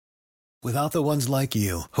Without the ones like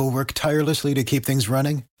you, who work tirelessly to keep things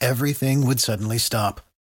running, everything would suddenly stop.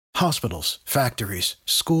 Hospitals, factories,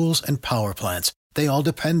 schools, and power plants, they all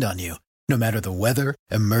depend on you. No matter the weather,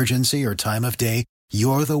 emergency, or time of day,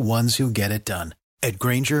 you're the ones who get it done. At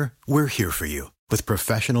Grainger, we're here for you with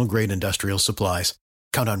professional-grade industrial supplies.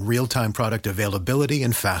 Count on real-time product availability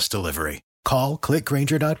and fast delivery. Call, click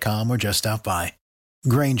Grainger.com, or just stop by.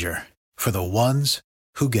 Grainger, for the ones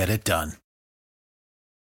who get it done.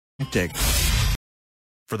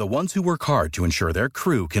 For the ones who work hard to ensure their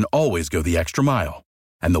crew can always go the extra mile,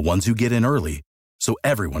 and the ones who get in early so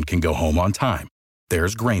everyone can go home on time,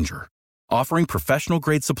 there's Grainger, offering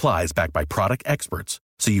professional-grade supplies backed by product experts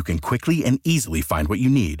so you can quickly and easily find what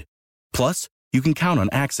you need. Plus, you can count on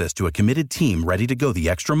access to a committed team ready to go the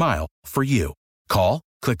extra mile for you. Call,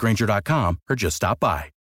 click Grainger.com, or just stop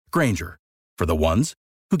by. Grainger, for the ones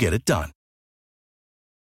who get it done.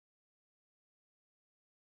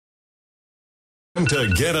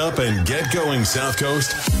 To get up and get going, South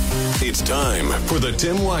Coast. It's time for the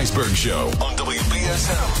Tim Weisberg Show on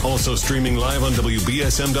WBSM. Also streaming live on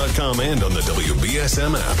WBSM.com and on the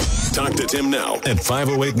WBSM app. Talk to Tim now at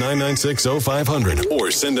 508-996-0500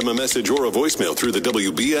 or send him a message or a voicemail through the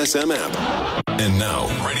WBSM app. And now,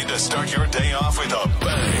 ready to start your day off with a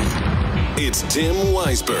bang. It's Tim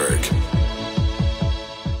Weisberg.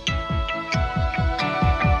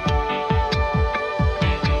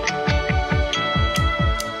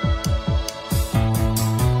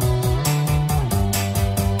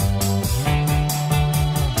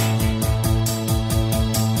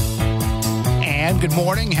 Good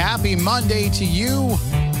morning. Happy Monday to you.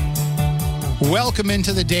 Welcome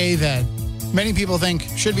into the day that many people think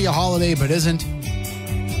should be a holiday but isn't.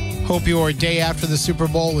 Hope your day after the Super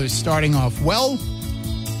Bowl is starting off well.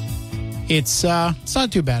 It's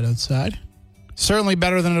not too bad outside. Certainly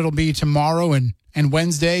better than it'll be tomorrow and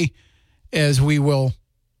Wednesday, as we will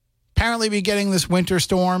apparently be getting this winter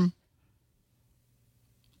storm.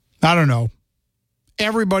 I don't know.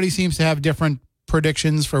 Everybody seems to have different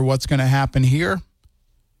predictions for what's going to happen here.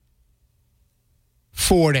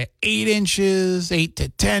 4 to 8 inches, 8 to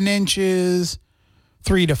 10 inches,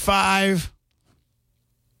 3 to 5.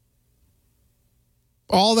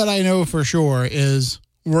 All that I know for sure is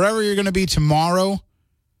wherever you're going to be tomorrow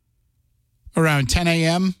around 10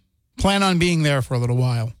 a.m., plan on being there for a little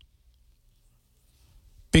while.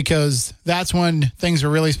 Because that's when things are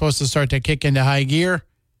really supposed to start to kick into high gear.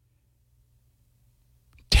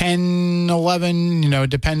 10, 11,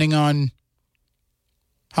 depending on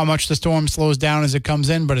how much the storm slows down as it comes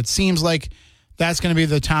in. But it seems like that's going to be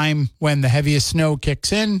the time when the heaviest snow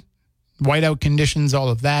kicks in, whiteout conditions, all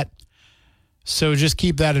of that. So just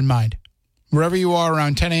keep that in mind. Wherever you are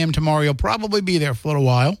around 10 a.m. tomorrow, you'll probably be there for a little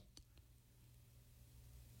while.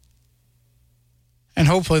 And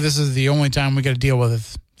hopefully this is the only time we got to deal with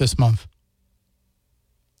it this month.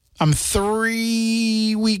 I'm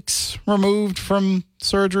 3 weeks removed from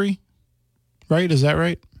surgery, right? Is that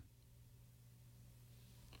right?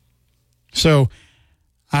 So,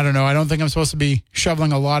 I don't know. I don't think I'm supposed to be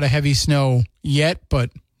shoveling a lot of heavy snow yet, but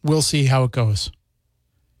we'll see how it goes.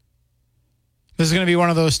 This is going to be one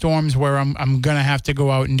of those storms where I'm going to have to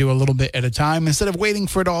go out and do a little bit at a time instead of waiting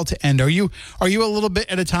for it all to end. Are you a little bit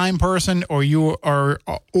at a time person, or are you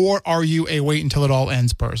a wait until it all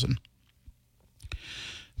ends person?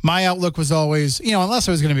 My outlook was always, unless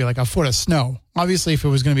it was going to be like a foot of snow. Obviously, if it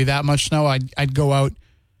was going to be that much snow, I'd go out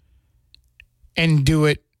and do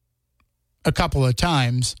it a couple of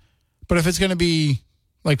times. But if it's going to be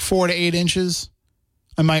like 4 to 8 inches,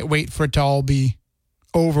 I might wait for it to all be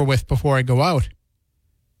over with before I go out.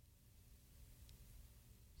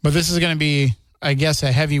 But this is going to be, I guess,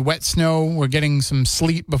 a heavy wet snow. We're getting some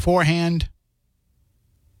sleet beforehand.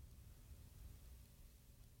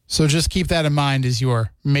 So just keep that in mind as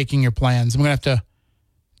you're making your plans. I'm going to have to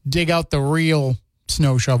dig out the real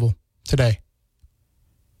snow shovel today.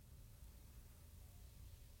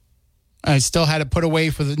 I still had it put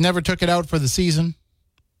away never took it out for the season.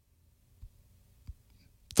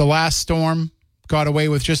 The last storm got away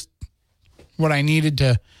with just what I needed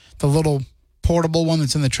the little portable one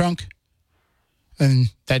that's in the trunk.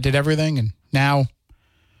 And that did everything. And now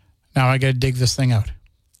I got to dig this thing out.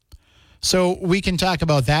 So we can talk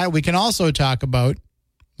about that. We can also talk about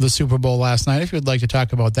the Super Bowl last night, if you'd like to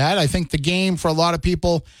talk about that. I think the game for a lot of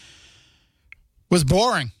people was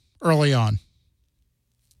boring early on.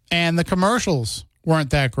 And the commercials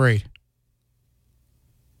weren't that great.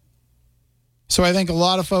 So I think a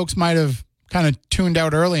lot of folks might have kind of tuned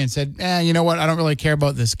out early and said, you know what? I don't really care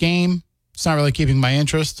about this game. It's not really keeping my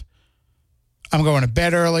interest. I'm going to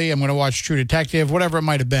bed early. I'm going to watch True Detective, whatever it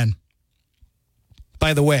might have been.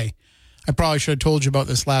 By the way, I probably should have told you about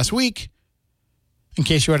this last week in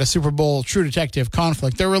case you had a Super Bowl True Detective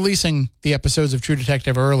conflict. They're releasing the episodes of True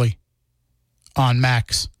Detective early on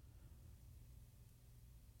Max.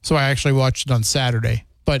 So I actually watched it on Saturday.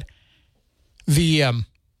 But the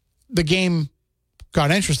game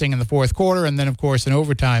got interesting in the fourth quarter, and then, of course, in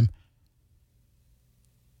overtime.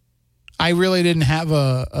 I really didn't have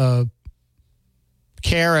a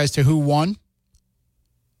care as to who won.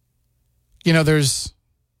 You know, there's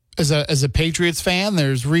as a Patriots fan,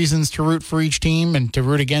 there's reasons to root for each team and to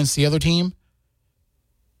root against the other team.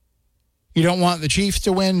 You don't want the Chiefs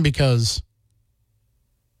to win because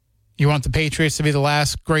you want the Patriots to be the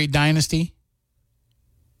last great dynasty.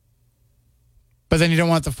 But then you don't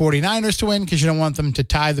want the 49ers to win because you don't want them to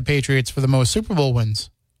tie the Patriots for the most Super Bowl wins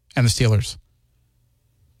and the Steelers.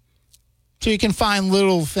 So you can find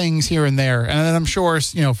little things here and there. And then I'm sure,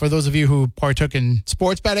 you know, for those of you who partook in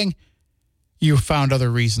sports betting, you found other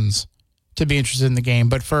reasons to be interested in the game.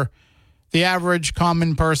 But for the average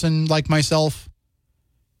common person like myself,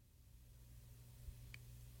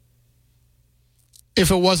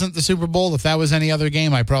 if it wasn't the Super Bowl, if that was any other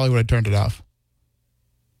game, I probably would have turned it off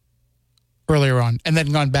earlier on and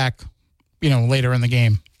then gone back, you know, later in the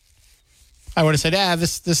game. I would have said,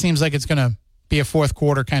 this seems like it's going to be a fourth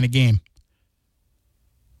quarter kind of game.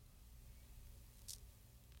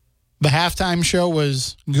 The halftime show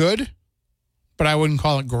was good, but I wouldn't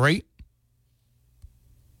call it great.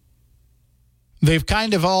 They've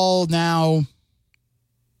kind of all now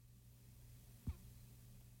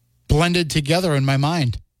blended together in my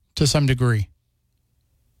mind to some degree.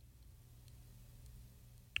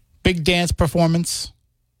 Big dance performance,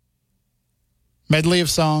 medley of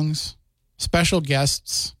songs, special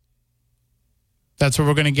guests. That's what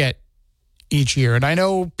we're going to get each year. And I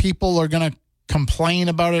know people are going to complain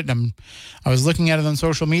about it. I was looking at it on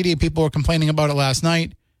social media. People were complaining about it last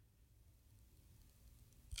night.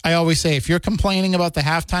 I always say, if you're complaining about the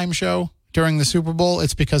halftime show during the Super Bowl,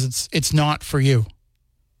 it's because it's not for you.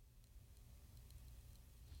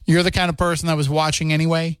 You're the kind of person that was watching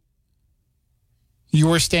anyway. You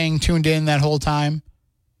were staying tuned in that whole time.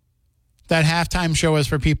 That halftime show is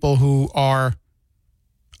for people who are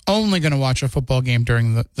only going to watch a football game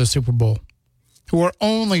during the Super Bowl, who are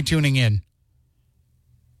only tuning in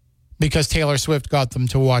because Taylor Swift got them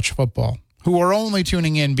to watch football, who are only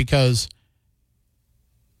tuning in because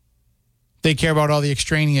they care about all the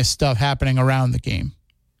extraneous stuff happening around the game.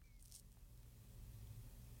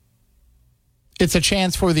 It's a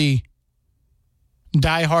chance for the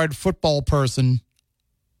diehard football person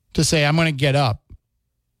to say, I'm going to get up,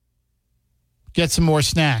 get some more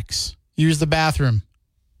snacks, use the bathroom.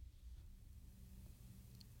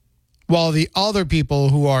 While the other people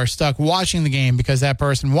who are stuck watching the game because that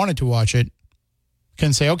person wanted to watch it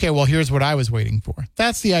can say, okay, well, here's what I was waiting for.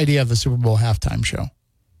 That's the idea of the Super Bowl halftime show.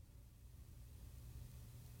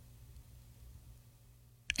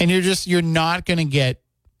 And you're not going to get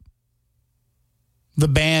the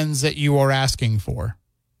bands that you are asking for.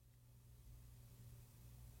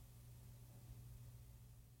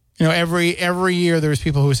 You know, every year there's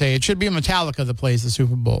people who say it should be Metallica that plays the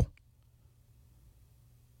Super Bowl.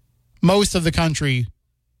 Most of the country,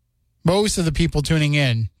 most of the people tuning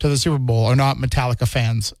in to the Super Bowl are not Metallica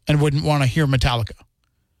fans and wouldn't want to hear Metallica.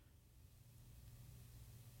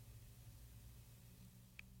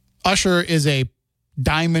 Usher is a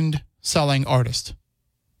diamond selling artist.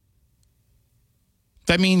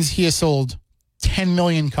 That means he has sold 10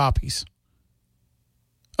 million copies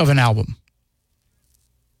of an album.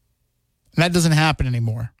 And that doesn't happen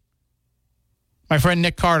anymore. My friend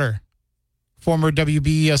Nick Carter, former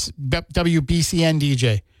WBCN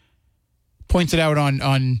DJ, pointed out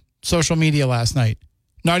on social media last night,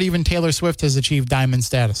 not even Taylor Swift has achieved diamond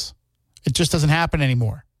status. It just doesn't happen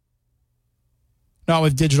anymore. Not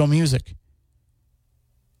with digital music.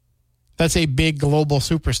 That's a big global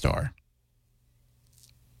superstar.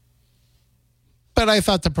 But I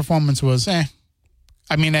thought the performance was, I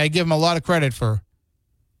mean, I give him a lot of credit for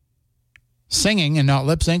singing and not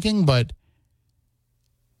lip syncing, but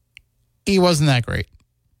he wasn't that great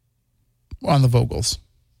on the vocals.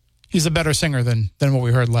 He's a better singer than what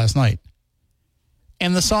we heard last night.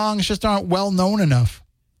 And the songs just aren't well known enough.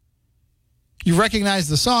 You recognize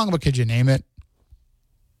the song, but could you name it?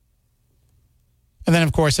 And then,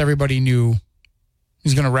 of course, everybody knew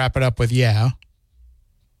he's going to wrap it up with yeah.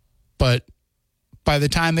 But by the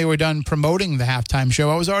time they were done promoting the halftime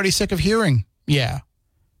show, I was already sick of hearing yeah.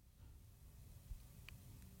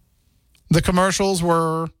 The commercials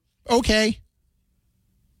were okay.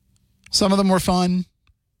 Some of them were fun.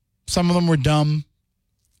 Some of them were dumb.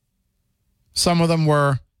 Some of them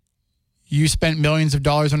were you spent millions of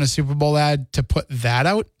dollars on a Super Bowl ad to put that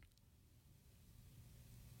out?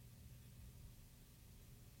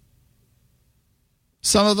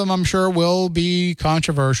 Some of them, I'm sure, will be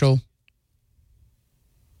controversial.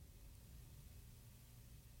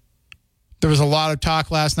 There was a lot of talk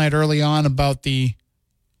last night early on about the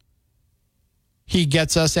He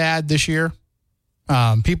Gets Us ad this year.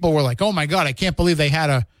 People were like, oh my God, I can't believe they had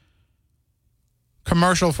a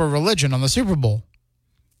commercial for religion on the Super Bowl.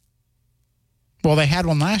 Well, they had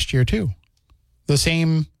one last year too. The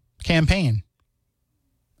same campaign.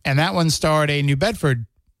 And that one starred a New Bedford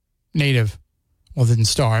native. Well, didn't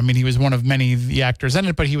star. I mean, he was one of many of the actors in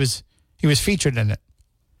it, but he was featured in it.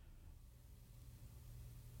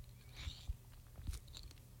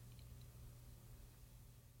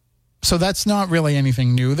 So that's not really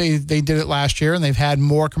anything new. They did it last year, and they've had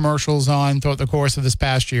more commercials on throughout the course of this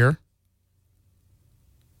past year.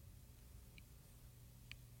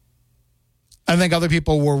 I think other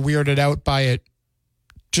people were weirded out by it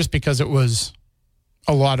just because it was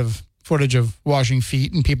a lot of footage of washing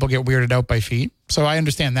feet, and people get weirded out by feet. So I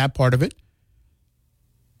understand that part of it.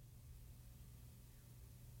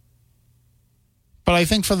 But I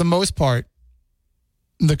think for the most part,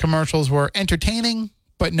 the commercials were entertaining,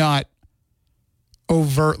 but not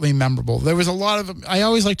overtly memorable. There was a lot of them. I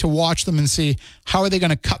always like to watch them and see how are they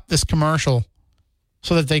going to cut this commercial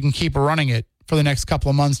so that they can keep running it for the next couple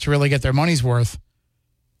of months to really get their money's worth.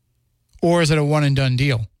 Or is it a one and done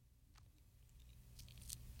deal?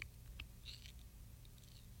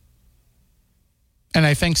 And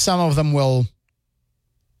I think some of them will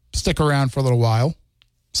stick around for a little while.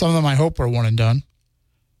 Some of them I hope are one and done.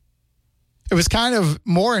 It was kind of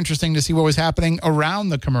more interesting to see what was happening around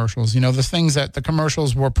the commercials. You know, the things that the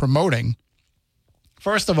commercials were promoting.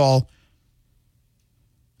 First of all,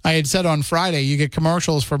 I had said on Friday, you get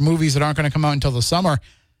commercials for movies that aren't going to come out until the summer.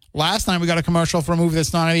 Last night, we got a commercial for a movie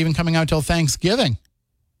that's not even coming out till Thanksgiving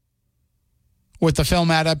with the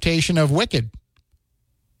film adaptation of Wicked.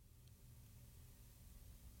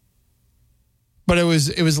 But it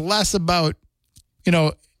was less about, you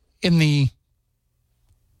know, in the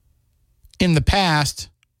past,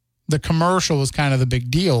 the commercial was kind of the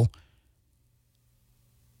big deal.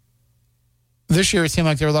 This year, it seemed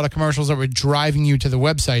like there were a lot of commercials that were driving you to the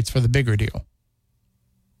websites for the bigger deal.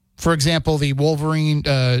 For example, the Wolverine,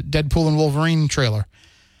 Deadpool and Wolverine trailer.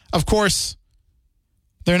 Of course,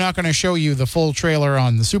 they're not going to show you the full trailer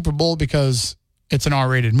on the Super Bowl because it's an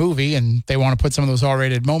R-rated movie and they want to put some of those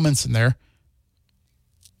R-rated moments in there.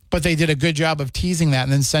 But they did a good job of teasing that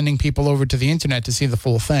and then sending people over to the internet to see the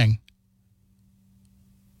full thing.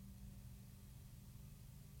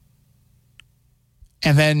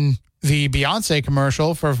 And then the Beyonce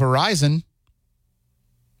commercial for Verizon,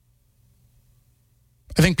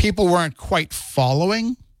 I think people weren't quite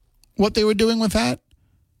following what they were doing with that.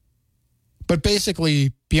 But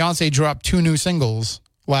basically, Beyonce dropped 2 new singles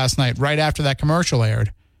last night right after that commercial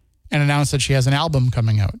aired and announced that she has an album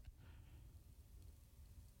coming out.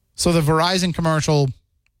 So the Verizon commercial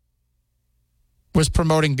was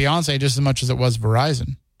promoting Beyonce just as much as it was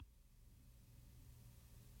Verizon.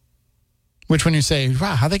 Which when you say,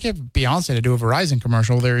 wow, how'd they get Beyonce to do a Verizon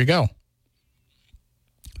commercial? There you go.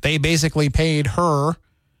 They basically paid her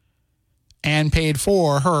and paid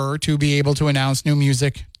for her to be able to announce new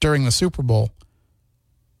music during the Super Bowl.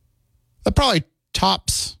 That probably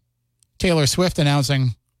tops Taylor Swift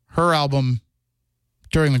announcing her album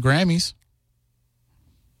during the Grammys.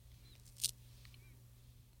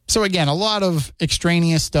 So again, a lot of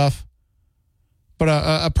extraneous stuff, but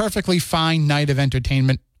a perfectly fine night of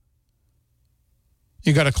entertainment.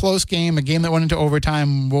 You got a close game, a game that went into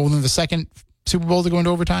overtime. Only the second Super Bowl to go into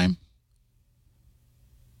overtime.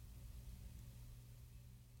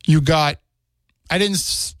 I didn't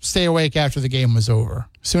stay awake after the game was over.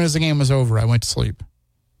 As soon as the game was over, I went to sleep.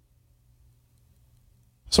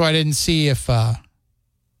 So I didn't see if,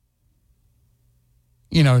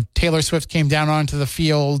 Taylor Swift came down onto the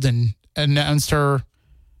field and announced her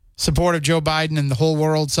support of Joe Biden and the whole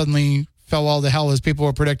world suddenly fell all to hell as people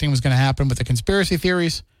were predicting was going to happen with the conspiracy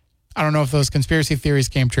theories. I don't know if those conspiracy theories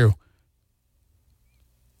came true.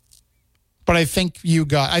 But I think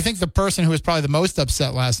the person who was probably the most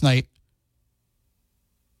upset last night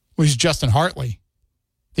was Justin Hartley,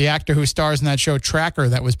 the actor who stars in that show Tracker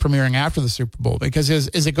that was premiering after the Super Bowl. Because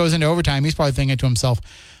as it goes into overtime, he's probably thinking to himself,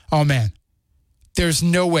 oh man, there's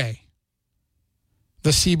no way the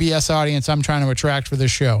CBS audience I'm trying to attract for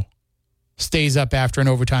this show stays up after an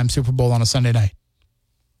overtime Super Bowl on a Sunday night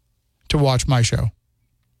to watch my show.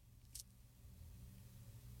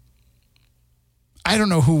 I don't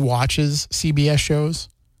know who watches CBS shows.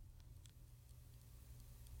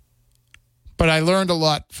 But I learned a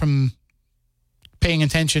lot from paying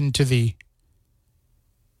attention to the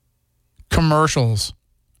commercials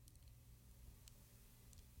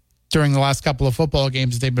during the last couple of football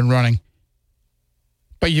games they've been running.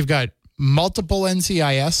 But you've got multiple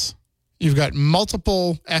NCIS. You've got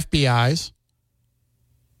multiple FBIs.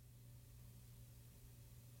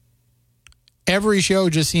 Every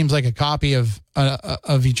show just seems like a copy of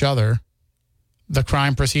each other. The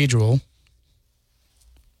crime procedural.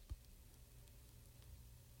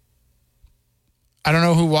 I don't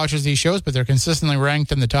know who watches these shows, but they're consistently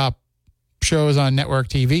ranked in the top shows on network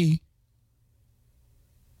TV.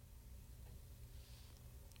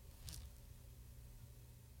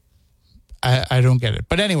 I don't get it.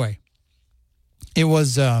 But anyway, it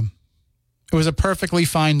was a perfectly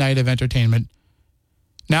fine night of entertainment.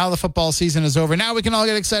 Now the football season is over. Now we can all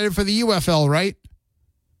get excited for the UFL, right?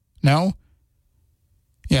 No?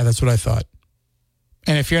 Yeah, that's what I thought.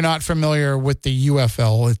 And if you're not familiar with the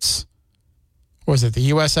UFL, it's, was it the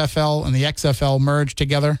USFL and the XFL merged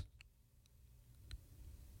together?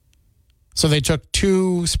 So they took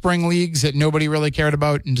two spring leagues that nobody really cared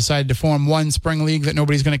about and decided to form one spring league that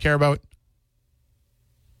nobody's going to care about.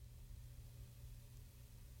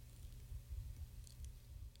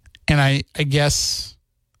 And I guess,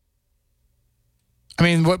 I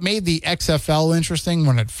mean, what made the XFL interesting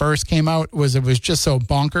when it first came out was it was just so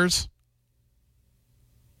bonkers.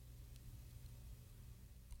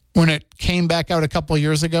 When it came back out a couple of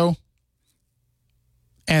years ago,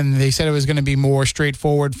 and they said it was going to be more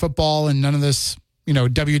straightforward football and none of this,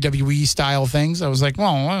 WWE style things, I was like,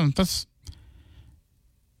 well, that's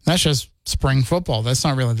just spring football. That's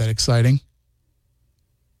not really that exciting.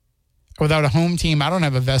 Without a home team, I don't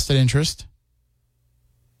have a vested interest.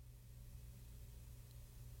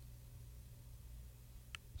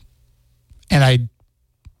 And I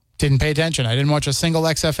didn't pay attention. I didn't watch a single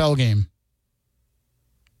XFL game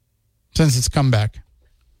since its comeback.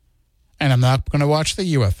 And I'm not going to watch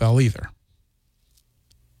the UFL either.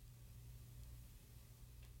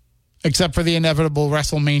 Except for the inevitable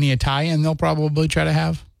WrestleMania tie-in they'll probably try to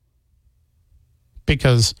have.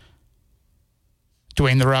 Because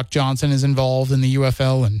Dwayne "The Rock" Johnson is involved in the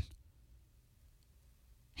UFL, and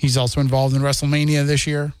he's also involved in WrestleMania this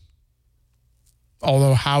year.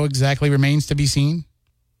 Although how exactly remains to be seen.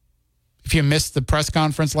 If you missed the press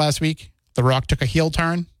conference last week, The Rock took a heel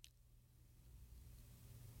turn,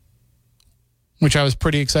 which I was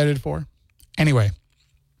pretty excited for. Anyway,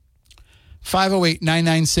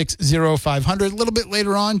 508-996-0500. A little bit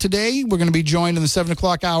later on today, we're going to be joined in the 7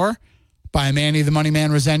 o'clock hour by Manny the Money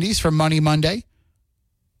Man Resendiz from Money Monday,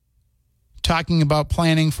 talking about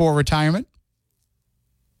planning for retirement,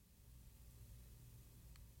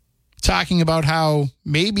 talking about how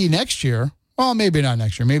maybe next year, well, maybe not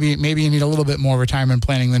next year, maybe you need a little bit more retirement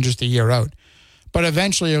planning than just a year out. But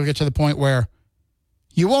eventually you'll get to the point where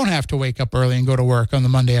you won't have to wake up early and go to work on the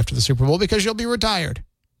Monday after the Super Bowl because you'll be retired.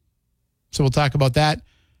 So we'll talk about that.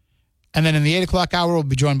 And then in the 8 o'clock hour, we'll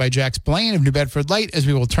be joined by Jack Spillane of New Bedford Light as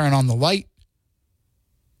we will turn on the light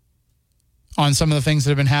on some of the things that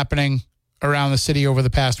have been happening around the city over the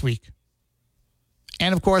past week.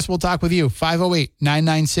 And, of course, we'll talk with you,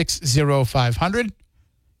 508-996-0500.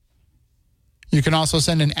 You can also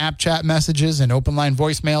send in app chat messages and open line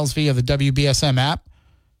voicemails via the WBSM app.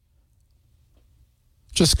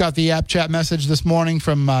 Just got the app chat message this morning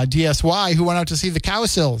from DSY, who went out to see the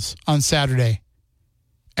Cowsills on Saturday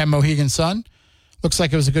at Mohegan Sun. Looks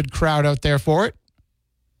like it was a good crowd out there for it.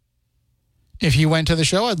 If you went to the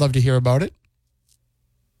show, I'd love to hear about it.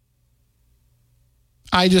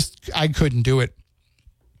 I couldn't do it.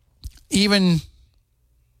 Even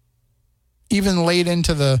late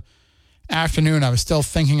into the afternoon, I was still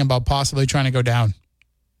thinking about possibly trying to go down.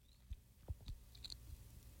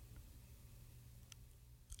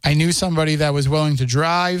 I knew somebody that was willing to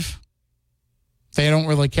drive. They don't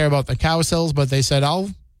really care about the Cowsills, but they said,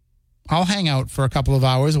 I'll hang out for a couple of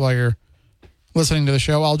hours while you're listening to the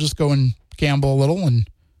show. I'll just go and gamble a little.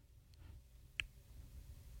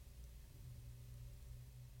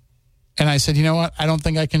 And I said, you know what? I don't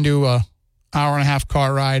think I can do a hour and a half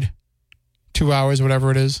car ride, 2 hours,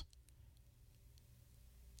 whatever it is,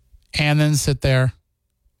 and then sit there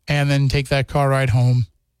and then take that car ride home.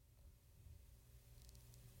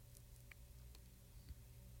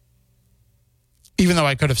 Even though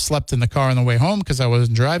I could have slept in the car on the way home because I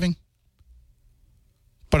wasn't driving.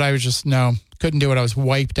 But I was just, no, couldn't do it. I was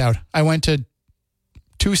wiped out. I went to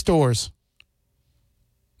 2 stores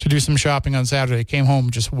to do some shopping on Saturday. Came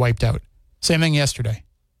home just wiped out. Same thing yesterday.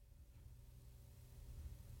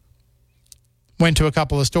 Went to a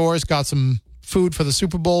couple of stores, got some food for the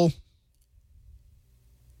Super Bowl.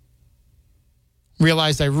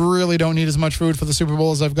 Realized I really don't need as much food for the Super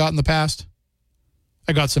Bowl as I've got in the past.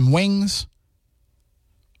 I got some wings.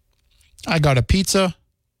 I got a pizza.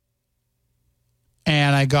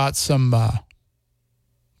 And I got some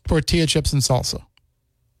tortilla chips and salsa.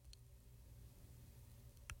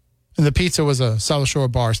 And the pizza was a South Shore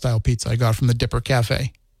bar style pizza I got from the Dipper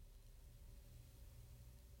Cafe.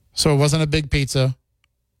 So it wasn't a big pizza.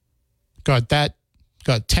 Got that.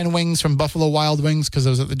 Got 10 wings from Buffalo Wild Wings because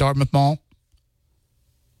I was at the Dartmouth Mall.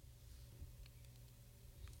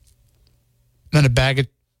 Then a bag of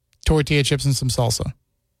tortilla chips and some salsa.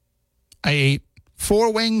 I ate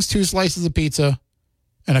 4 wings, 2 slices of pizza,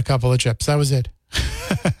 and a couple of chips. That was it.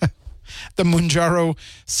 The Mounjaro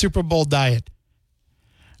Super Bowl diet.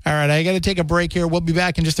 All right, I got to take a break here. We'll be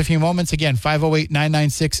back in just a few moments. Again,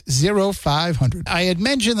 508-996-0500. I had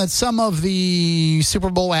mentioned that some of the Super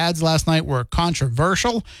Bowl ads last night were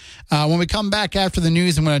controversial. When we come back after the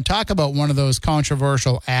news, I'm going to talk about one of those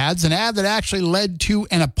controversial ads, an ad that actually led to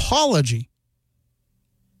an apology.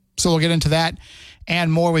 So we'll get into that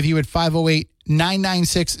and more with you at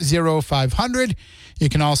 508-996-0500. You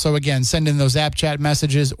can also, again, send in those app chat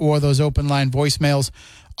messages or those open line voicemails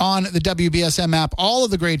on the WBSM app. All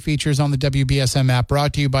of the great features on the WBSM app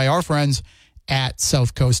brought to you by our friends at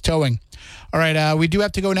South Coast Towing. All right, we do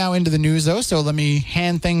have to go now into the news, though, so let me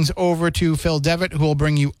hand things over to Phil Devitt, who will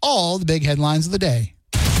bring you all the big headlines of the day.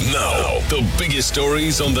 Now, the biggest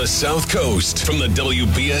stories on the South Coast from the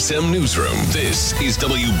WBSM Newsroom. This is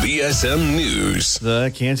WBSM News.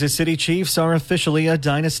 The Kansas City Chiefs are officially a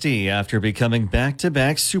dynasty after becoming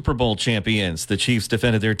back-to-back Super Bowl champions. The Chiefs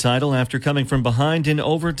defended their title after coming from behind in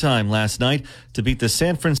overtime last night to beat the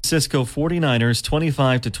San Francisco 49ers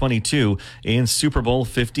 25-22 in Super Bowl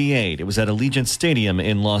 58. It was at Allegiant Stadium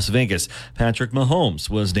in Las Vegas. Patrick Mahomes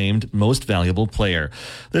was named Most Valuable Player.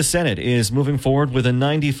 The Senate is moving forward with a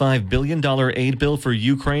 $95 billion aid bill for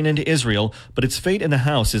Ukraine and Israel, but its fate in the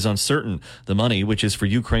House is uncertain. The money, which is for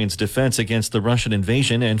Ukraine's defense against the Russian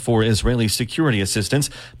invasion and for Israeli security assistance,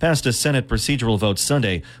 passed a Senate procedural vote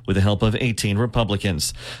Sunday with the help of 18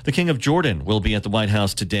 Republicans. The King of Jordan will be at the White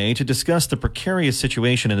House today to discuss the precarious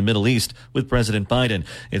situation in the Middle East with President Biden.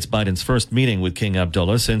 It's Biden's first meeting with King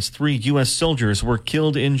Abdullah since 3 U.S. soldiers were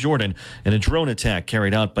killed in Jordan in a drone attack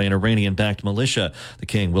carried out by an Iranian-backed militia. The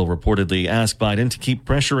king will reportedly ask Biden to keep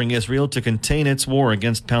pressuring Israel to contain its war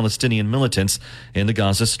against Palestinian militants in the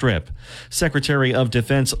Gaza Strip. Secretary of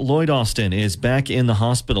Defense Lloyd Austin is back in the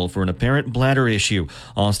hospital for an apparent bladder issue.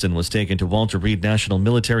 Austin was taken to Walter Reed National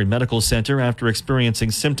Military Medical Center after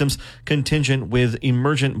experiencing symptoms contingent with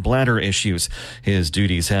emergent bladder issues. His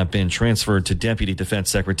duties have been transferred to Deputy Defense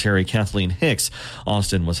Secretary Kathleen Hicks.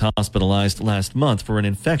 Austin was hospitalized last month for an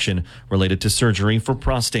infection related to surgery for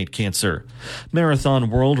prostate cancer. Marathon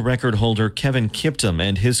world record holder Kevin Kiptum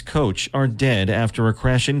and his coach are dead after a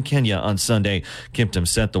crash in Kenya on Sunday. Kiptum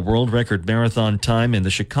set the world record marathon time in the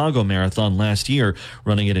Chicago Marathon last year,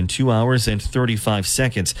 running it in 2 hours and 35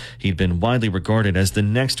 seconds. He'd been widely regarded as the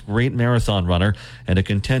next great marathon runner and a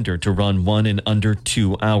contender to run one in under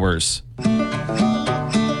 2 hours.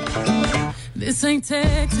 This ain't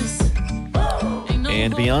Texas.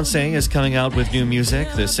 And Beyonce is coming out with new music.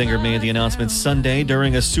 The singer made the announcement Sunday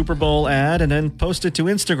during a Super Bowl ad and then posted to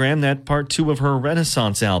Instagram that part 2 of her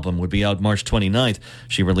Renaissance album would be out March 29th.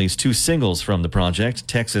 She released 2 singles from the project,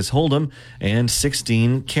 Texas Hold'em and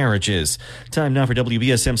 16 Carriages. Time now for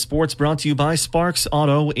WBSM Sports, brought to you by Sparks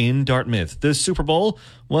Auto in Dartmouth. The Super Bowl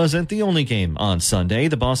wasn't the only game on Sunday.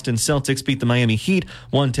 The Boston Celtics beat the Miami Heat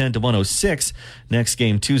 110-106. Next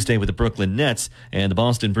game Tuesday with the Brooklyn Nets, and the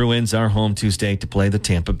Boston Bruins are home Tuesday to play the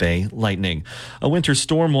Tampa Bay Lightning. A winter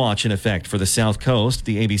storm watch in effect for the South Coast.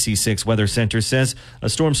 The ABC6 Weather Center says a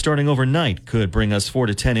storm starting overnight could bring us 4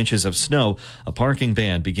 to 10 inches of snow. A parking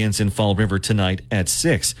ban begins in Fall River tonight at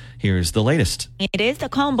 6. Here's the latest. It is the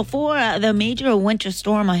calm before the major winter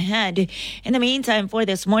storm ahead. In the meantime, for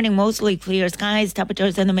this morning, mostly clear skies,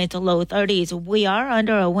 temperatures in the mid to low 30s. We are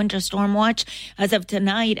under a winter storm watch as of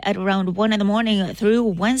tonight at around 1 in the morning through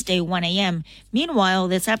Wednesday 1 a.m. Meanwhile,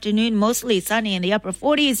 this afternoon, mostly sunny in the upper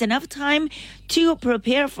 40s. Enough time to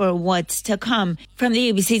prepare for what's to come. From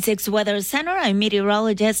the ABC6 Weather Center, I'm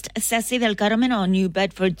meteorologist Ceci Del Carmen on New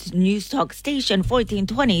Bedford's News Talk Station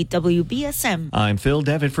 1420 WBSM. I'm Phil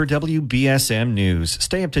Devitt for WBSM News.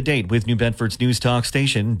 Stay up to date with New Bedford's News Talk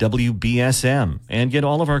Station WBSM and get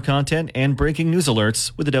all of our content and breaking news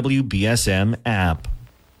alerts with the WBSM app.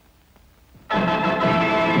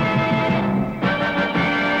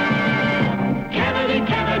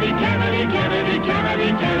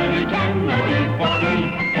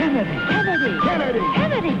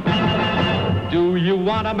 Do you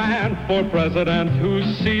want want a man for president who's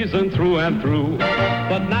seasoned through and through.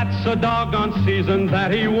 But that's a doggone season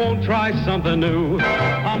that he won't try something new.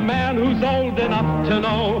 A man who's old enough to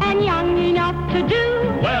know and young enough to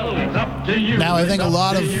do. Well, it's up to you. Now, I think a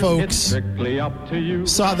lot of folks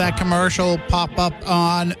saw that commercial pop up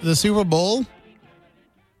on the Super Bowl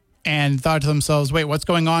and thought to themselves, wait, what's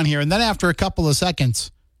going on here? And then after a couple of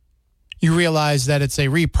seconds, you realize that it's a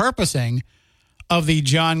repurposing of the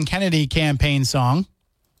John Kennedy campaign song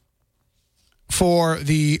for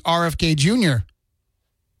the RFK Jr.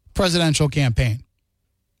 presidential campaign.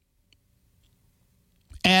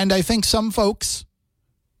 And I think some folks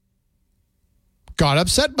got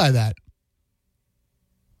upset by that.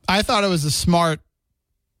 I thought it was a smart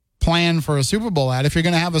plan for a Super Bowl ad. If you're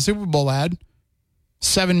going to have a Super Bowl ad,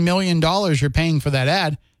 $7 million you're paying for that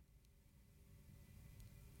ad,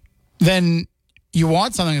 then you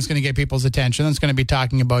want something that's going to get people's attention, that's going to be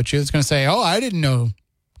talking about you, that's going to say, oh, I didn't know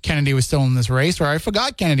Kennedy was still in this race, or I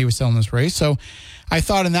forgot Kennedy was still in this race. So I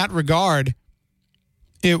thought in that regard,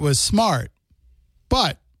 it was smart.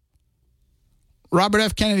 But Robert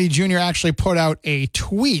F. Kennedy Jr. actually put out a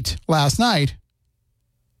tweet last night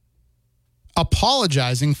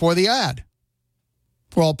apologizing for the ad.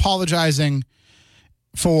 Well, apologizing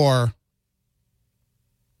for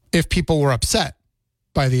if people were upset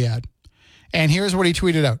by the ad. And here's what he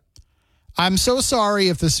tweeted out. I'm so sorry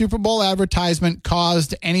if the Super Bowl advertisement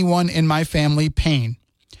caused anyone in my family pain.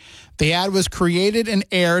 The ad was created and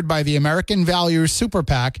aired by the American Values Super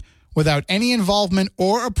PAC without any involvement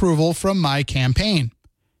or approval from my campaign.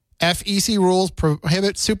 FEC rules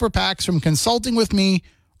prohibit Super PACs from consulting with me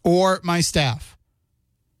or my staff.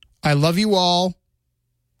 I love you all.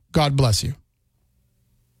 God bless you.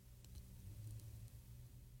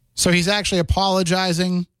 So he's actually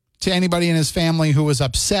apologizing to anybody in his family who was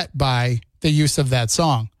upset by the use of that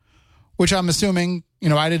song, which I'm assuming,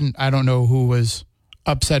 I don't know who was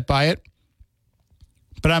upset by it,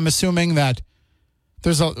 but I'm assuming that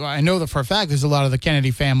I know that for a fact there's a lot of the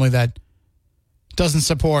Kennedy family that doesn't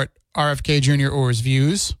support RFK Jr. or his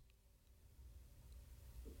views.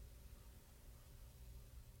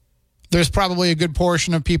 There's probably a good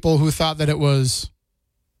portion of people who thought that it was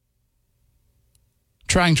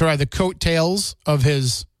trying to ride the coattails of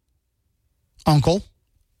his uncle.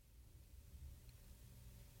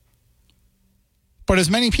 But as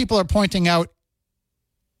many people are pointing out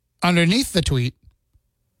underneath the tweet,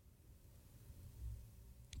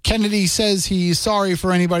 Kennedy says he's sorry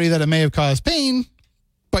for anybody that it may have caused pain,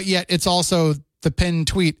 but yet it's also the pinned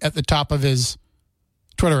tweet at the top of his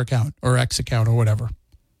Twitter account or X account or whatever.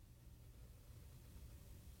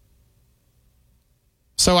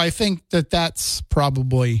 So I think that that's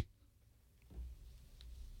probably,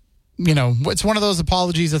 it's one of those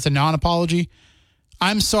apologies that's a non-apology.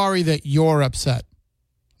 I'm sorry that you're upset.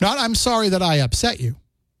 Not I'm sorry that I upset you.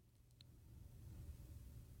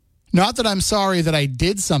 Not that I'm sorry that I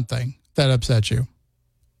did something that upset you.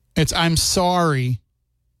 It's I'm sorry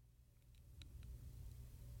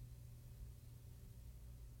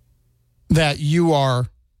that you are.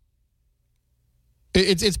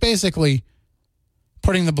 It's basically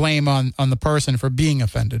putting the blame on the person for being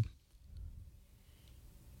offended.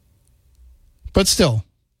 But still,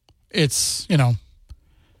 it's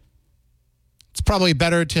probably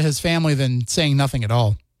better to his family than saying nothing at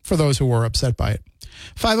all for those who were upset by it.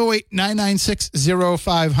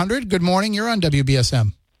 508-996-0500. Good morning. You're on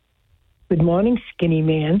WBSM. Good morning, skinny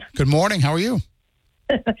man. Good morning. How are you?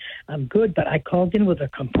 I'm good, but I called in with a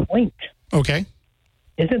complaint. Okay.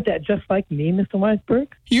 Isn't that just like me, Mr. Weisberg?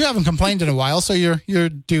 You haven't complained in a while, so you're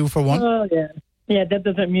due for one. Oh, yeah. Yeah, that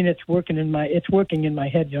doesn't mean it's working in my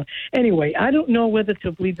head. Anyway, I don't know whether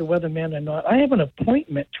to believe the weatherman or not. I have an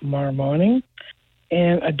appointment tomorrow morning,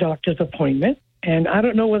 and a doctor's appointment, and I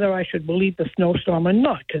don't know whether I should believe the snowstorm or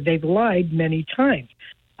not, because they've lied many times.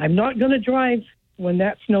 I'm not going to drive when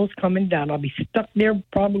that snow's coming down. I'll be stuck there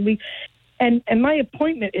probably. And my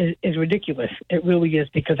appointment is ridiculous. It really is,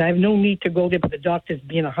 because I have no need to go there, but the doctor's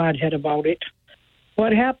being a hardhead about it.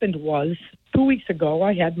 What happened was, 2 weeks ago,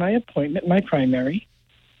 I had my appointment, my primary.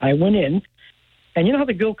 I went in, and you know how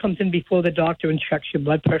the girl comes in before the doctor and checks your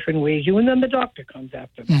blood pressure and weighs you, and then the doctor comes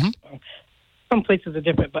after that. Mm-hmm. Well, some places are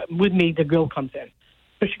different, but with me, the girl comes in.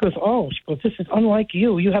 So she goes, this is unlike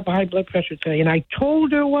you. You have a high blood pressure today. And I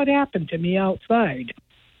told her what happened to me outside.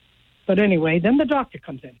 But anyway, then the doctor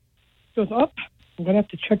comes in. She goes, I'm going to have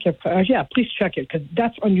to check your... yeah, please check it, because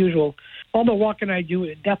that's unusual. All the walking I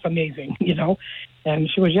do, that's amazing, And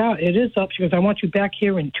she goes, yeah, it is up. She goes, I want you back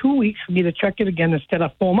here in 2 weeks for me to check it again instead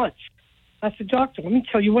of 4 months. I said, doctor, let me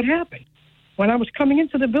tell you what happened. When I was coming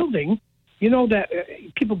into the building, you know that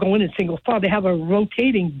people go in single file. They have a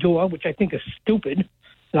rotating door, which I think is stupid.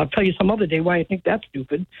 And I'll tell you some other day why I think that's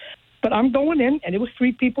stupid. But I'm going in, and it was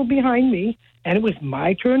 3 people behind me, and it was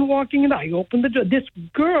my turn walking in. I opened the door. This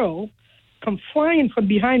girl comes flying from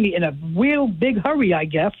behind me in a real big hurry, I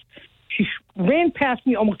guess. She ran past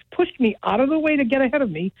me, almost pushed me out of the way to get ahead of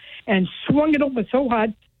me, and swung it open so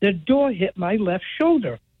hard the door hit my left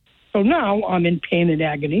shoulder. So now I'm in pain and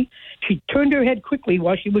agony. She turned her head quickly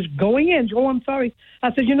while she was going in. She, "Oh, I'm sorry."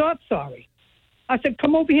 I said, "You're not sorry." I said,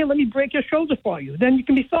 "Come over here. Let me break your shoulder for you. Then you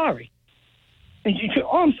can be sorry." And she said,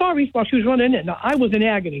 "Oh, I'm sorry," while she was running in. Now, I was in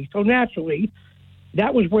agony. So naturally,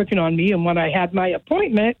 that was working on me. And when I had my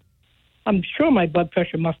appointment, I'm sure my blood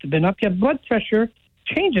pressure must have been up. Your blood pressure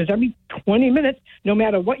changes every 20 minutes, no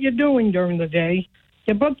matter what you're doing during the day.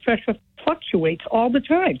 Your blood pressure fluctuates all the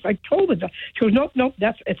time. So I told her that. She goes, nope,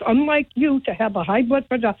 it's unlike you to have a high blood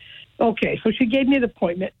pressure. Okay, so she gave me the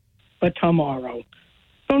appointment for tomorrow.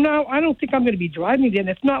 So now I don't think I'm going to be driving there. And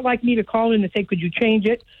it's not like me to call in and say, could you change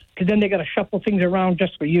it? Because then they got to shuffle things around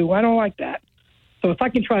just for you. I don't like that. So if I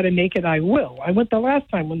can try to make it, I will. I went the last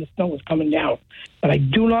time when the snow was coming down. But I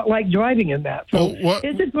do not like driving in that. So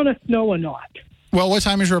is it going to snow or not? Well, what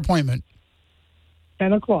time is your appointment?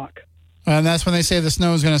 10 o'clock. And that's when they say the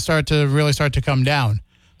snow is going to really start to come down.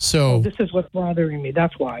 So this is what's bothering me.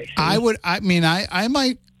 That's why. I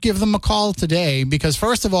might give them a call today because,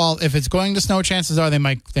 first of all, if it's going to snow, chances are they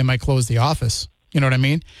might close the office. You know what I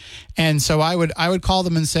mean? And so I would call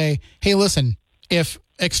them and say, hey, listen, if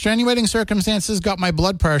extenuating circumstances got my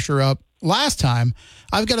blood pressure up last time,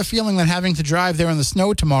 I've got a feeling that having to drive there in the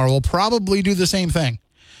snow tomorrow will probably do the same thing.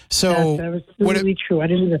 So that's absolutely true. I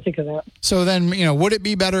didn't even think of that. So then, would it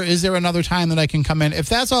be better? Is there another time that I can come in? If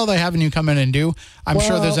that's all they have and you come in and do, I'm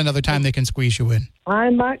sure there's another time they can squeeze you in. I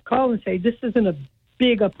might call and say, this isn't a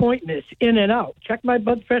big appointment. It's in and out. Check my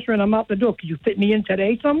blood pressure and I'm out the door. Could you fit me in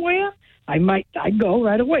today somewhere? I'd go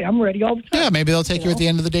right away. I'm ready all the time. Yeah, maybe they'll take you at the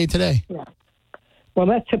end of the day today. Yeah. Well,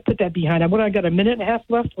 let's put that behind. I got a minute and a half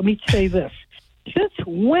left. Let me say this. Since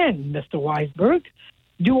when, Mr. Weisberg,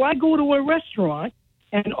 do I go to a restaurant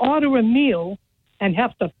and order a meal and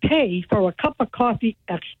have to pay for a cup of coffee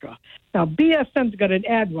extra? Now, BSM's got an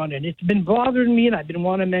ad running. It's been bothering me, and I've been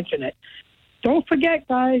wanting to mention it. Don't forget,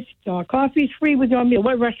 guys, coffee's free with your meal.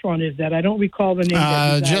 What restaurant is that? I don't recall the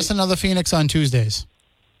name. Just Another Phoenix on Tuesdays.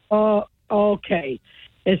 Okay.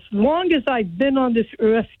 As long as I've been on this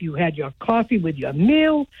earth, you had your coffee with your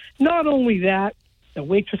meal. Not only that, the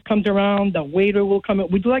waitress comes around, the waiter will come in.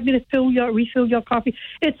 Would you like me to refill your coffee?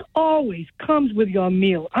 It always comes with your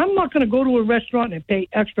meal. I'm not going to go to a restaurant and pay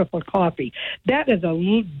extra for coffee. That is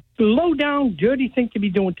a low-down, dirty thing to be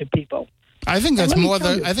doing to people. I think that's more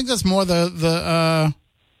the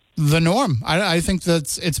norm. I think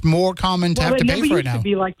it's more common to have to pay for it now. It never used to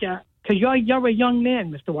be like that because you're a young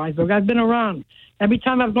man, Mr. Weisberg. I've been around. Every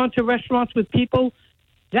time I've gone to restaurants with people,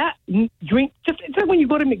 that drink, it's like when you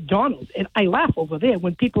go to McDonald's, and I laugh over there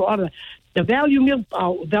when people order the value meal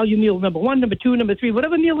number 1, number 2, number 3,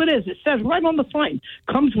 whatever meal it is, it says right on the sign,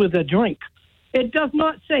 comes with a drink. It does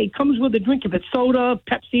not say comes with a drink if it's soda,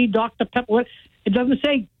 Pepsi, Dr. Pepper. It doesn't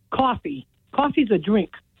say coffee. Coffee's a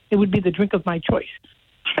drink. It would be the drink of my choice.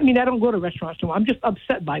 I mean, I don't go to restaurants anymore. I'm just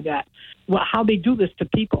upset by that, how they do this to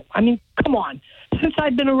people. I mean, come on. Since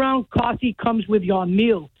I've been around, coffee comes with your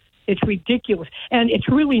meal. It's ridiculous. And it's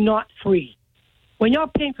really not free. When you're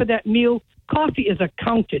paying for that meal, coffee is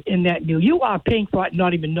accounted in that meal. You are paying for it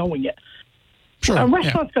not even knowing it. Sure, a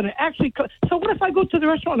restaurant's going to actually... So what if I go to the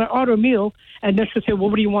restaurant and I order a meal and then she'll say, well,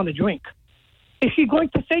 what do you want to drink? Is she going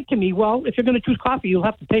to say to me, well, if you're going to choose coffee, you'll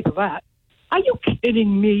have to pay for that? Are you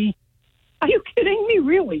kidding me? Are you kidding me,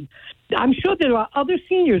 really? I'm sure there are other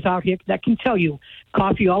seniors out here that can tell you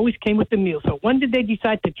coffee always came with the meal. So when did they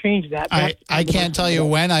decide to change that? I can't tell you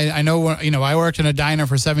when. I know, I worked in a diner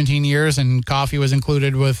for 17 years and coffee was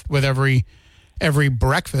included with every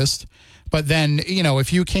breakfast. But then,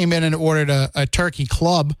 if you came in and ordered a turkey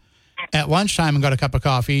club at lunchtime and got a cup of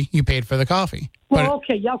coffee, you paid for the coffee. Well,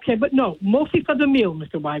 okay, but no, mostly for the meal,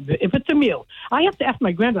 Mr. Weisberg. If it's a meal, I have to ask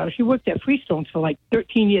my granddaughter. She worked at Freestones for like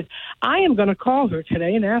 13 years. I am going to call her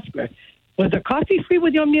today and ask her, was the coffee free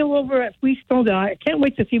with your meal over at Freestones? I can't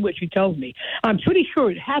wait to see what she tells me. I'm pretty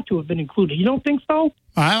sure it had to have been included. You don't think so?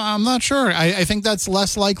 I'm not sure. I think that's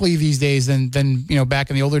less likely these days than back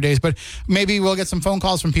in the older days. But maybe we'll get some phone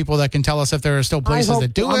calls from people that can tell us if there are still places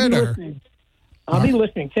that do it. I'll be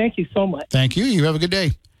listening. Thank you so much. Thank you. You have a good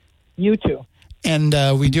day. You too. And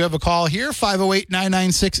we do have a call here,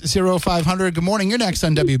 508-996-0500. Good morning. You're next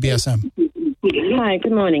on WBSM. Hi.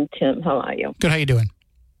 Good morning, Tim. How are you? Good. How you doing?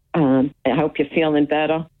 I hope you're feeling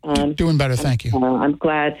better. Doing better. Thank you. I'm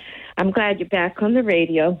glad. I'm glad you're back on the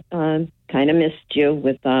radio. Kind of missed you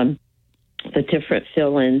with the different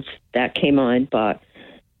fill-ins that came on, but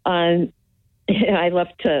I love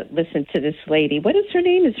to listen to this lady. What is her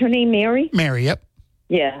name? Is her name Mary? Mary, yep.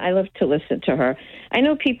 Yeah, I love to listen to her. I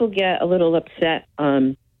know people get a little upset,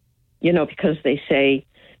 because they say,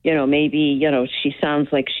 maybe, she sounds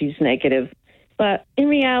like she's negative. But in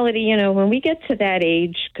reality, when we get to that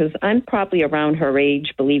age, because I'm probably around her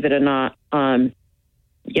age, believe it or not,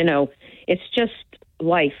 it's just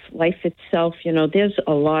life itself. There's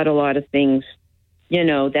a lot of things,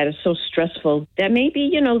 that are so stressful that maybe,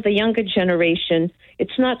 the younger generation,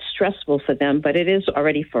 it's not stressful for them, but it is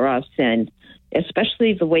already for us. And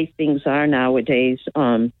especially the way things are nowadays,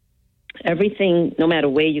 everything, no matter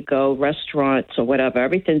where you go, restaurants or whatever,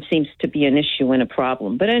 everything seems to be an issue and a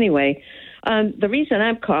problem. But anyway, the reason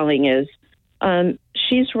I'm calling is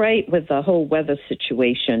she's right with the whole weather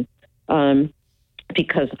situation,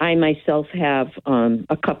 because I myself have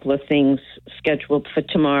a couple of things scheduled for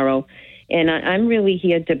tomorrow. And I'm really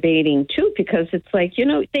here debating, too, because it's like,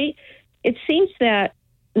 it seems that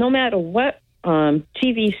no matter what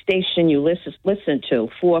TV station you listen to,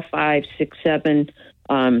 4, 5, 6, 7,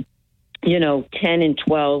 10 and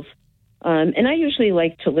 12. And I usually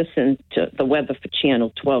like to listen to the weather for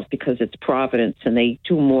Channel 12 because it's Providence and they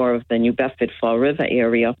do more of the New Bedford Fall River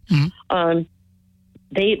area. Mm-hmm.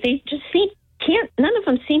 They just none of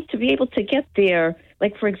them seem to be able to get there.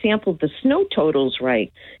 Like, for example, the snow total's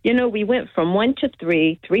right. We went from 1 to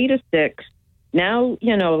 3, 3 to 6. Now,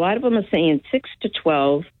 a lot of them are saying 6 to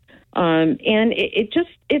 12. And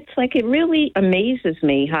it's like, it really amazes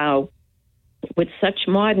me how with such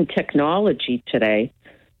modern technology today,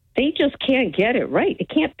 they just can't get it right. It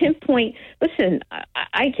can't pinpoint. Listen,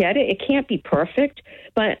 I get it. It can't be perfect.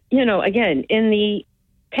 But, again, in the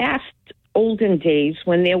past olden days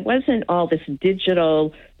when there wasn't all this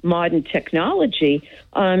digital modern technology,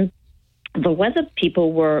 the weather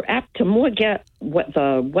people were apt to more get what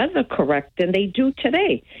the weather correct than they do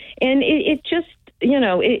today. And it just,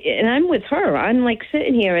 and I'm with her. I'm like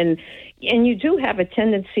sitting here and you do have a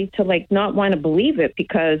tendency to like not want to believe it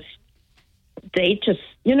because they just,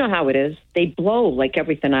 how it is. They blow like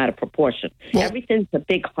everything out of proportion. Well, everything's a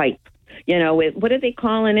big hype. What are they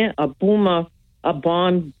calling it? A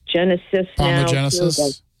bomb genesis now.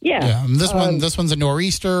 Genesis. Yeah. This one's a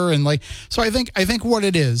nor'easter, and so I think what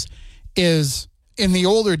it is in the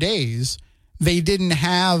older days they didn't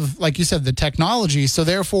have, like you said, the technology, so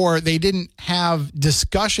therefore they didn't have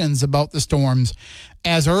discussions about the storms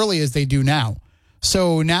as early as they do now.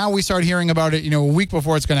 So now we start hearing about it, a week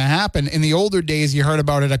before it's going to happen. In the older days, you heard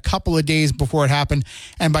about it a couple of days before it happened.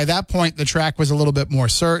 And by that point, the track was a little bit more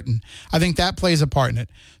certain. I think that plays a part in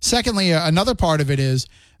it. Secondly, another part of it is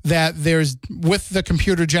that there's, with the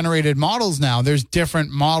computer-generated models now, there's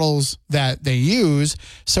different models that they use.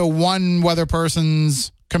 So one weather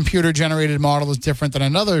person's computer-generated model is different than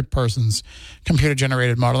another person's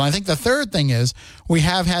computer-generated model. And I think the third thing is we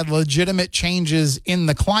have had legitimate changes in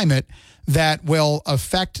the climate that will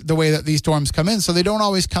affect the way that these storms come in. So they don't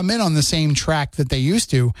always come in on the same track that they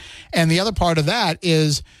used to. And the other part of that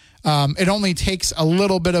is it only takes a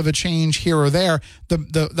little bit of a change here or there.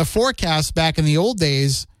 The forecasts back in the old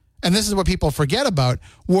days, and this is what people forget about,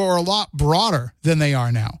 were a lot broader than they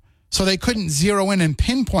are now. So they couldn't zero in and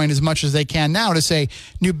pinpoint as much as they can now to say,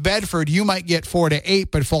 New Bedford, you might get 4 to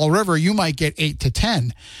 8, but Fall River, you might get 8 to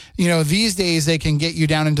 10. These days they can get you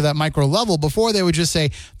down into that micro level. Before they would just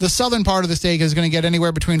say the southern part of the state is going to get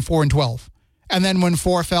anywhere between 4 and 12. And then when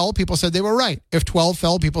 4 fell, people said they were right. If 12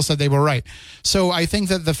 fell, people said they were right. So I think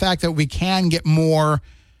that the fact that we can get more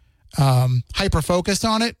hyper-focused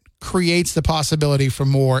on it creates the possibility for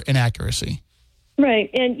more inaccuracy.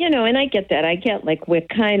 Right. And, and I get that. I get we're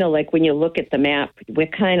kind of when you look at the map, we're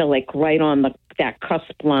kind of right on that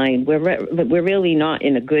cusp line. We're really not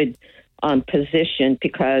in a good position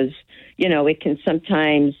because, it can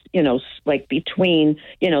sometimes, between,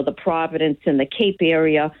 the Providence and the Cape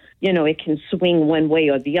area, it can swing one way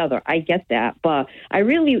or the other. I get that. But I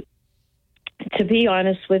really, to be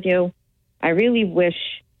honest with you, I really wish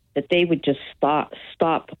that they would just stop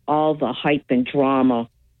all the hype and drama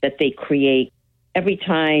that they create every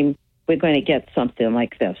time we're going to get something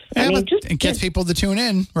like this. Yeah, it gets people to tune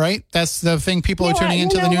in, right? That's the thing people are tuning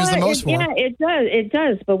into the news the most for. Yeah, it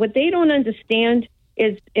does. But what they don't understand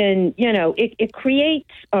is, it creates,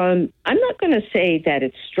 I'm not going to say that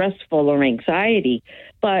it's stressful or anxiety,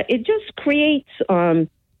 but it just creates,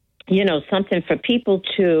 something for people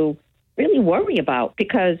to really worry about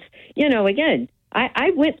because, again,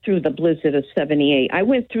 I went through the blizzard of 78. I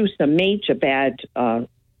went through some major bad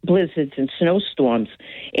blizzards and snowstorms.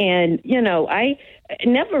 And, I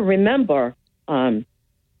never remember,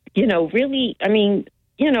 really,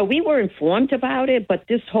 we were informed about it, but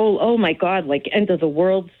this whole, oh my God, like end of the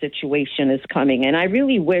world situation is coming. And I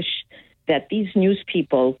really wish that these news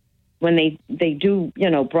people, when they do,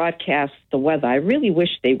 broadcast the weather, I really wish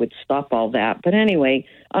they would stop all that. But anyway,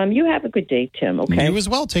 you have a good day, Tim, okay? You as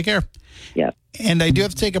well. Take care. Yeah. And I do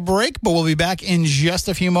have to take a break, but we'll be back in just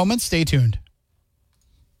a few moments. Stay tuned.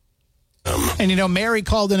 And, Mary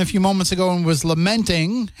called in a few moments ago and was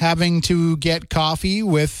lamenting having to get coffee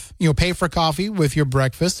with, pay for coffee with your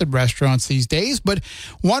breakfast at restaurants these days. But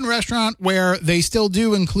one restaurant where they still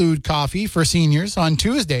do include coffee for seniors on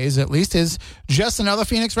Tuesdays, at least, is Just Another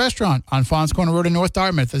Phoenix Restaurant on Fons Corner Road in North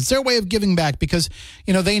Dartmouth. It's their way of giving back because,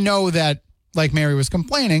 they know that, like Mary was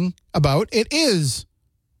complaining about, it is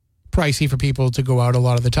pricey for people to go out a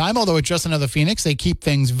lot of the time. Although it's Just Another Phoenix, they keep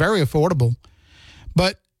things very affordable.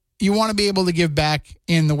 But you want to be able to give back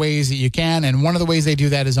in the ways that you can. And one of the ways they do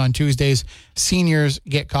that is on Tuesdays, seniors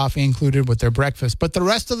get coffee included with their breakfast. But the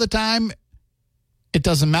rest of the time, it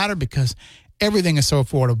doesn't matter because everything is so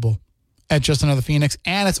affordable at Just Another Phoenix.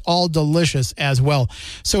 And it's all delicious as well.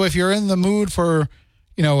 So if you're in the mood for,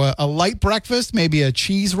 a light breakfast, maybe a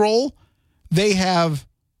cheese roll, they have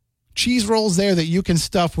cheese rolls there that you can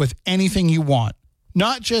stuff with anything you want.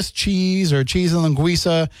 Not just cheese or cheese and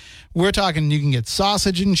linguiça. We're talking you can get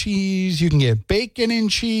sausage and cheese. You can get bacon and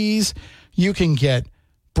cheese. You can get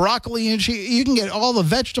broccoli and cheese. You can get all the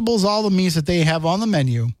vegetables, all the meats that they have on the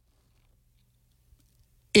menu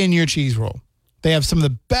in your cheese roll. They have some of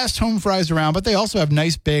the best home fries around, but they also have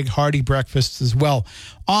nice, big, hearty breakfasts as well.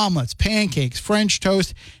 Omelets, pancakes, French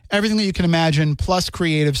toast, everything that you can imagine, plus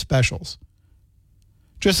creative specials.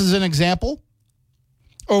 Just as an example,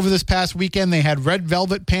 over this past weekend, they had red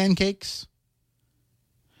velvet pancakes.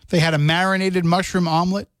 They had a marinated mushroom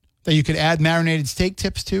omelet that you could add marinated steak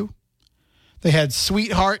tips to. They had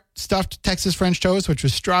Sweetheart stuffed Texas French toast, which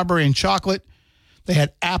was strawberry and chocolate. They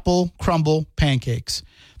had apple crumble pancakes.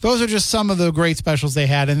 Those are just some of the great specials they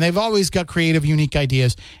had, and they've always got creative, unique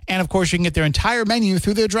ideas. And, of course, you can get their entire menu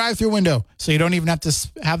through their drive-thru window, so you don't even have to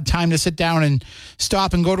have time to sit down and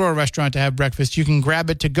stop and go to a restaurant to have breakfast. You can grab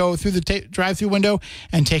it to go through the drive-thru window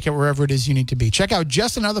and take it wherever it is you need to be. Check out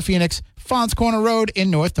Just Another Phoenix, Fons Corner Road in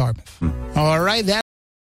North Dartmouth. All right,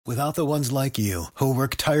 Without the ones like you, who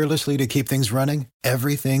work tirelessly to keep things running,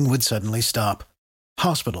 everything would suddenly stop.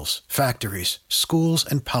 Hospitals, factories, schools,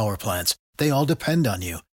 and power plants, they all depend on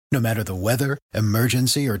you. No matter the weather,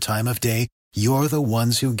 emergency, or time of day, you're the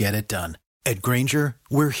ones who get it done. At Grainger,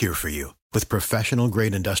 we're here for you with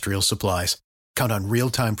professional-grade industrial supplies. Count on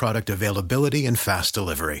real-time product availability and fast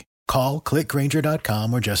delivery. Call, click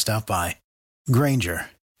Grainger.com, or just stop by. Grainger,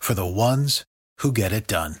 for the ones who get it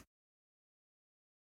done.